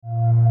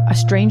a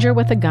stranger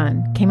with a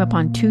gun came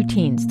upon two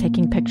teens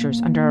taking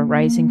pictures under a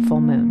rising full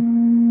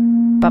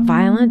moon. But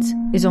violence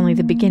is only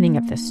the beginning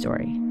of this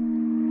story.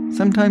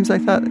 Sometimes I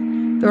thought,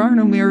 there are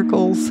no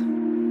miracles.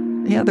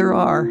 Yeah, there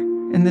are,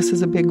 and this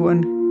is a big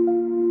one.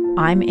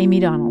 I'm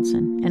Amy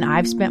Donaldson, and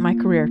I've spent my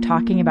career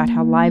talking about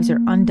how lives are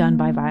undone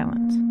by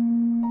violence.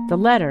 The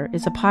Letter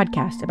is a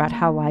podcast about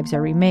how lives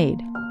are remade.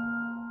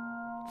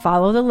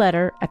 Follow The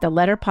Letter at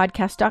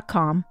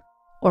theletterpodcast.com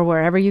or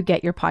wherever you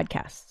get your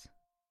podcasts.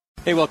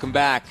 Hey, welcome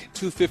back.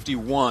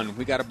 2:51.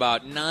 We got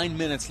about 9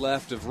 minutes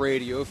left of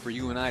radio for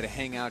you and I to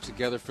hang out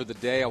together for the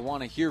day. I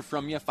want to hear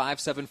from you.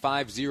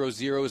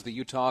 57500 is the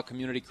Utah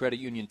Community Credit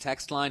Union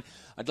text line.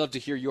 I'd love to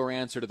hear your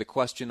answer to the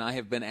question I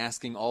have been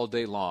asking all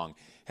day long.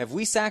 Have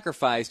we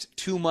sacrificed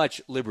too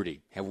much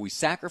liberty? Have we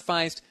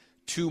sacrificed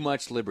too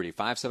much liberty?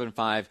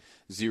 57500.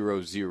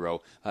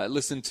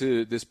 Listen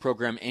to this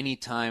program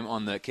anytime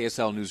on the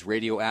KSL News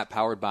Radio app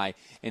powered by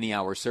Any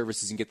Hour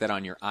Services. You can get that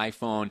on your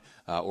iPhone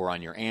or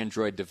on your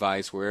Android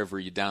device. Wherever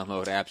you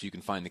download apps, you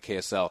can find the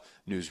KSL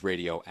News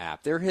Radio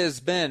app. There has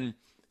been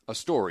a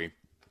story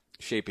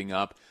shaping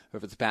up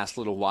over the past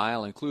little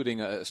while,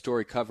 including a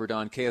story covered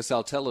on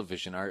KSL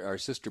Television, our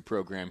sister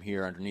program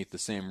here underneath the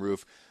same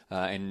roof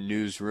and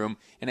newsroom,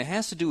 and it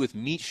has to do with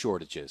meat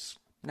shortages.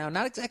 Now,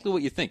 not exactly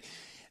what you think.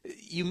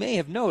 You may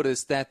have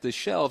noticed that the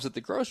shelves at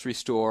the grocery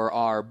store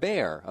are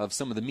bare of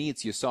some of the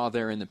meats you saw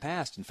there in the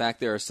past. In fact,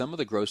 there are some of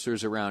the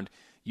grocers around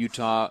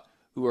Utah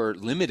who are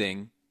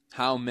limiting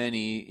how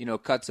many,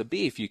 cuts of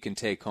beef you can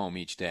take home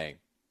each day.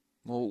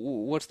 Well,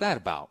 what's that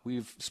about?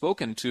 We've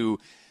spoken to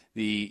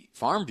the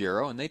Farm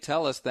Bureau, and they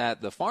tell us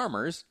that the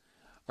farmers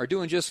are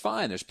doing just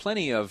fine. There's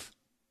plenty of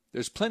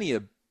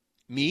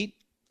meat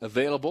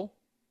available.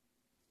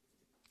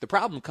 The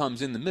problem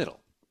comes in the middle,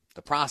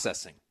 the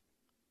processing.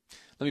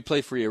 Let me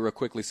play for you real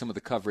quickly some of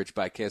the coverage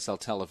by KSL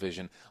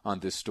Television on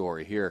this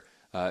story here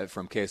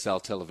from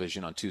KSL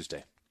Television on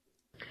Tuesday.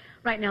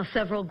 Right now,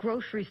 several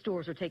grocery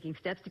stores are taking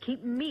steps to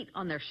keep meat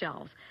on their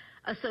shelves.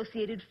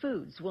 Associated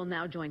Foods will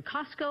now join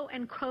Costco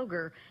and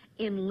Kroger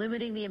in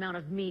limiting the amount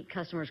of meat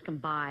customers can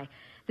buy.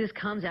 This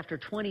comes after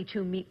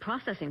 22 meat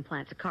processing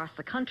plants across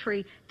the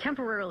country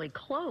temporarily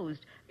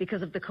closed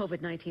because of the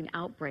COVID-19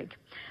 outbreak.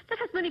 That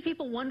has many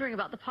people wondering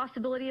about the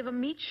possibility of a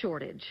meat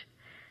shortage.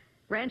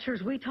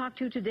 Ranchers we talked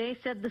to today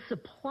said the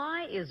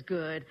supply is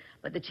good,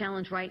 but the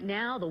challenge right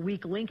now, the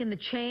weak link in the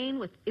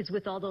chain, is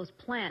with all those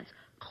plants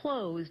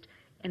closed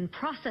and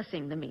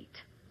processing the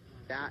meat.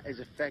 That is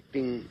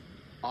affecting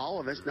all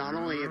of us. Not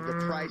only have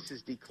the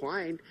prices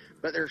declined,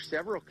 but there are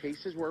several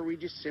cases where we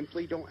just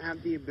simply don't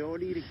have the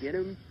ability to get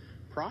them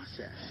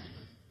processed.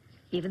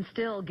 Even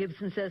still,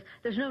 Gibson says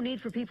there's no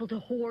need for people to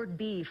hoard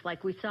beef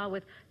like we saw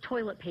with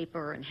toilet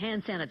paper and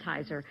hand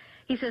sanitizer.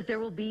 He says there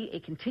will be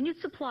a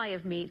continued supply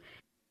of meat.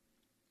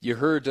 You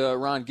heard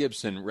Ron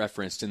Gibson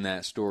referenced in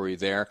that story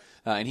there,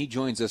 and he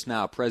joins us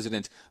now,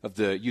 president of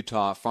the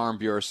Utah Farm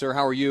Bureau. Sir,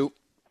 how are you?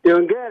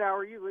 Doing good. How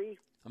are you, Lee?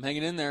 I'm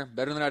hanging in there,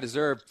 better than I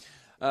deserve.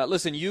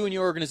 Listen, you and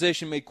your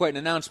organization made quite an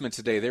announcement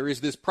today. There is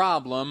this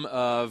problem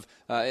of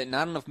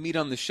not enough meat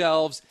on the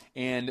shelves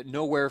and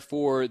nowhere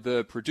for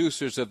the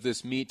producers of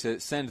this meat to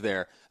send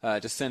their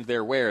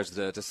wares,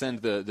 to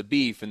send the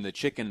beef and the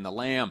chicken and the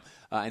lamb,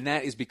 and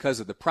that is because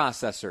of the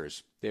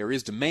processors. There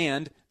is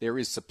demand, there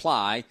is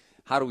supply.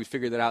 How do we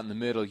figure that out in the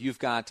middle? You've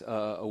got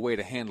a way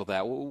to handle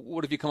that.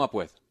 What have you come up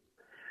with?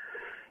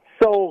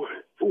 So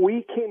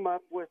we came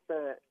up with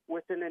an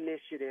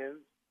initiative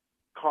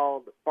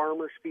called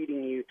Farmers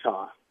Feeding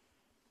Utah.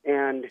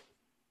 And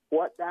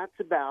what that's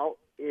about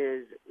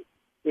is,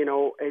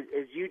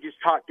 as you just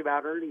talked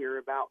about earlier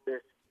about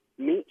this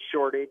meat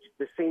shortage,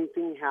 the same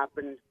thing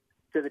happened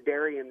to the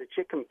dairy and the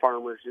chicken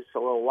farmers just a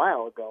little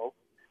while ago,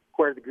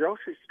 where the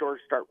grocery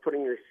stores start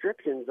putting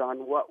restrictions on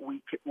what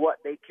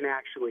they can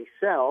actually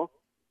sell.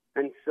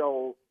 And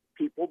so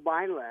people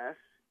buy less,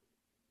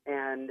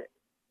 and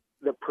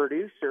the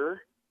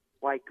producer,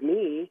 like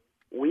me,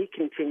 we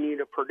continue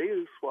to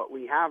produce what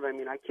we have. I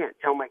mean, I can't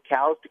tell my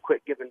cows to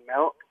quit giving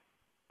milk.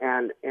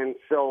 And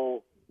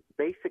so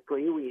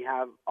basically we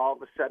have all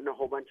of a sudden a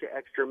whole bunch of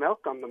extra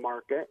milk on the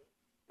market,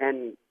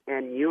 and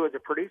you as a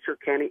producer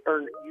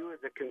you as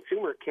a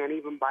consumer can't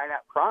even buy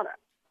that product.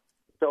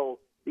 So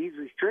these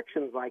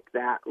restrictions like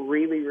that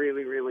really,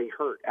 really, really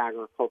hurt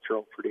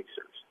agricultural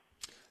producers.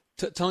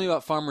 Tell me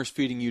about Farmers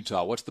Feeding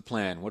Utah. What's the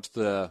plan? What's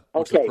the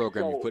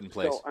program you put in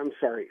place?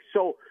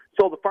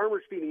 So the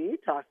Farmers Feeding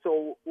Utah,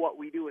 so what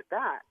we do with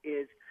that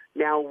is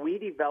now we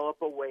develop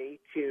a way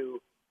to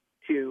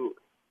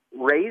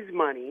raise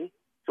money.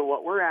 So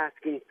what we're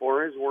asking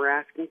for is we're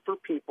asking for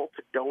people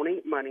to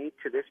donate money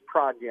to this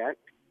project,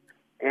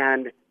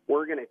 and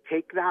we're going to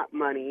take that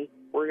money,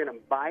 we're going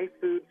to buy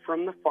food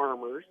from the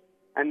farmers,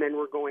 and then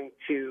we're going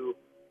to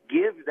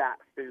give that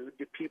food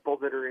to people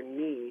that are in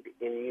need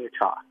in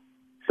Utah.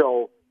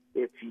 So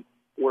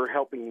we're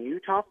helping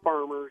Utah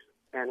farmers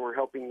and we're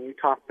helping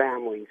Utah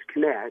families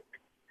connect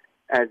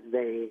as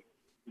they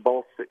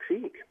both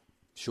succeed.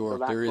 Sure. So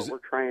that's what we're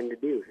trying to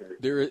do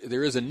here.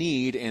 There is a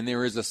need and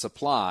there is a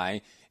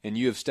supply, and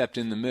you have stepped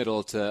in the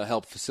middle to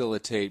help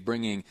facilitate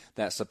bringing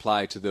that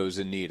supply to those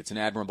in need. It's an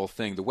admirable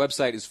thing. The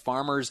website is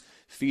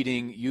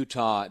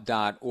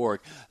farmersfeedingutah.org.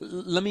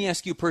 Let me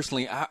ask you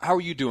personally, how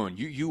are you doing?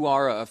 You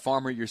are a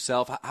farmer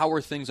yourself. How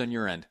are things on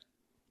your end?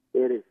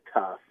 It is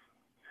tough.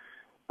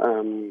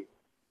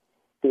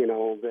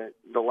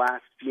 The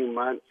last few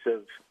months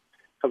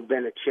have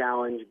been a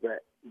challenge,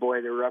 but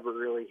boy, the rubber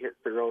really hit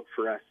the road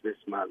for us this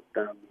month.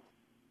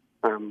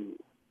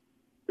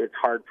 It's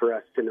hard for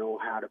us to know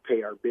how to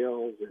pay our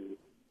bills,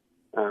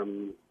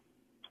 and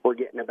we're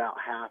getting about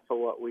half of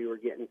what we were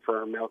getting for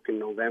our milk in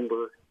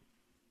November.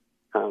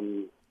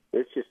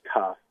 It's just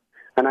tough.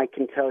 And I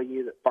can tell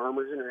you that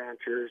farmers and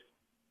ranchers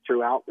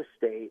throughout the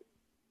state,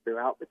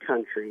 throughout the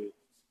country,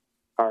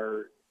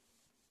 are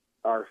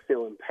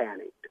feeling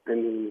panicked. I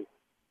mean,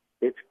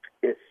 it's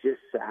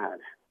just sad.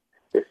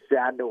 It's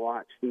sad to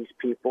watch these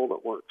people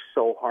that work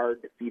so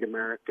hard to feed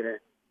America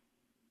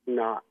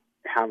not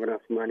have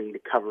enough money to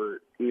cover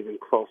even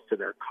close to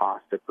their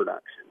cost of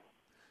production.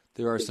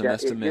 There are some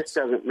estimates. It just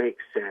doesn't make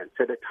sense.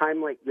 At a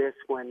time like this,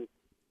 when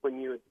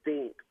you would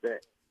think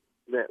that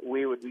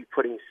we would be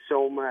putting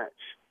so much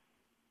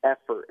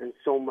effort and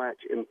so much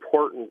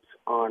importance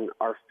on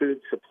our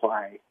food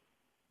supply,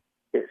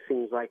 it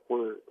seems like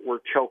we're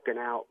choking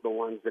out the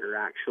ones that are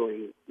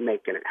actually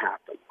making it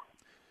happen.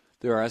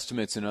 There are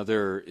estimates in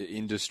other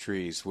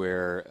industries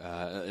where,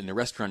 in the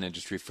restaurant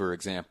industry, for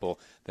example,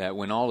 that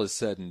when all is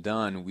said and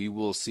done, we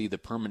will see the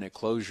permanent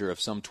closure of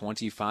some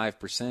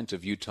 25%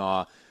 of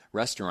Utah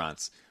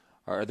restaurants.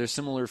 Are there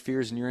similar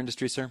fears in your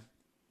industry, sir?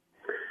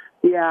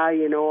 Yeah, I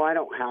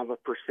don't have a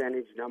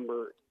percentage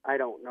number. I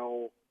don't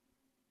know.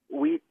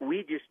 We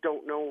just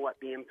don't know what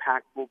the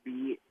impact will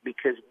be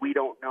because we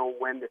don't know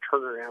when the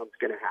turnaround's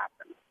going to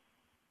happen.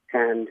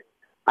 And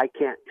I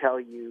can't tell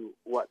you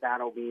what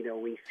that'll be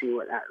till we see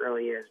what that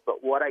really is.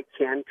 But what I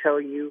can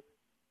tell you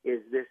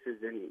is this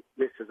is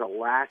a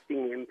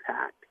lasting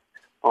impact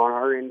on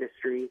our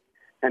industry.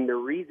 And the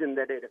reason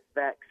that it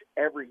affects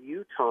every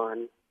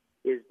Utahn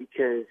is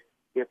because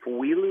if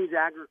we lose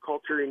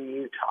agriculture in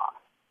Utah,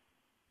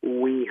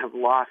 we have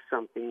lost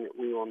something that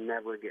we will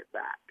never get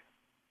back.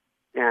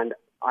 And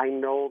I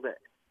know that,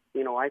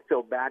 I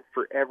feel bad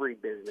for every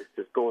business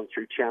that's going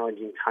through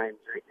challenging times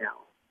right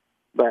now.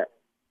 But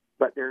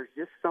there's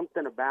just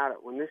something about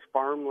it. When this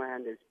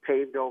farmland is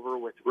paved over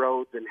with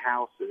roads and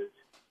houses,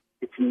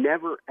 it's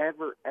never,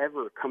 ever,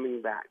 ever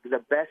coming back. The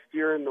best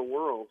year in the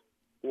world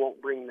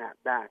won't bring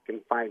that back in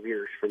 5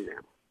 years from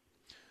now.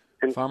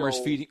 And Farmers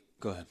Feeding...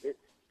 Go ahead. It's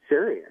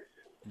serious.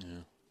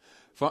 Yeah.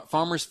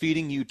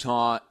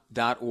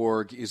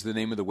 Farmersfeedingutah.org is the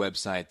name of the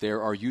website.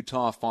 There are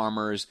Utah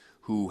farmers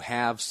who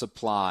have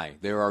supply.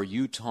 There are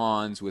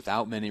Utahns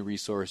without many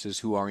resources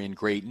who are in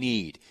great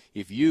need.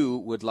 If you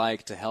would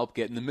like to help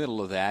get in the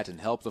middle of that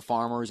and help the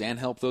farmers and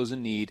help those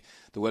in need,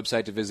 the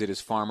website to visit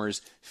is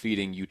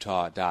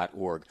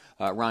farmersfeedingutah.org.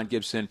 Ron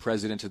Gibson,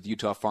 president of the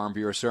Utah Farm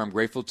Bureau. Sir, I'm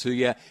grateful to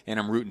you, and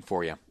I'm rooting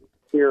for you.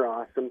 You're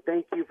awesome.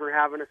 Thank you for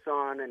having us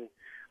on, and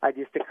I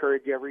just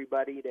encourage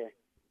everybody to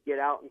get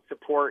out and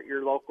support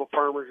your local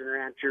farmers and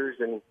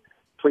ranchers, and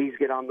please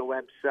get on the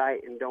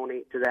website and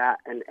donate to that.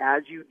 And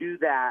as you do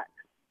that,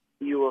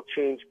 you will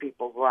change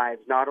people's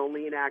lives, not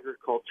only in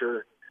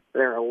agriculture.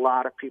 There are a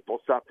lot of people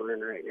suffering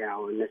right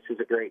now, and this is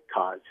a great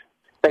cause.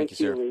 Thank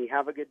you, Lee.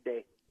 Have a good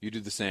day. You do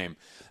the same.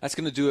 That's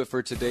going to do it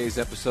for today's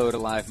episode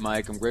of Live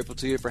Mike. I'm grateful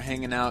to you for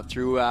hanging out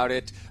throughout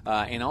it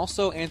and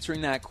also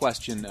answering that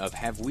question of,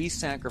 have we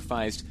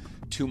sacrificed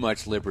too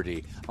much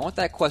liberty? I want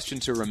that question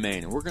to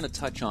remain, and we're going to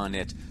touch on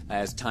it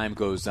as time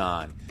goes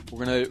on.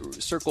 We're going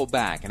to circle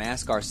back and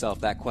ask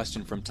ourselves that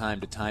question from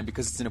time to time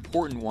because it's an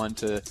important one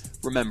to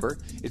remember.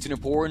 It's an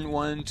important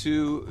one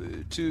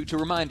to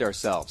remind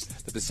ourselves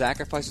that the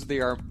sacrifices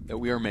that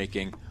we are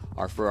making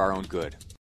are for our own good.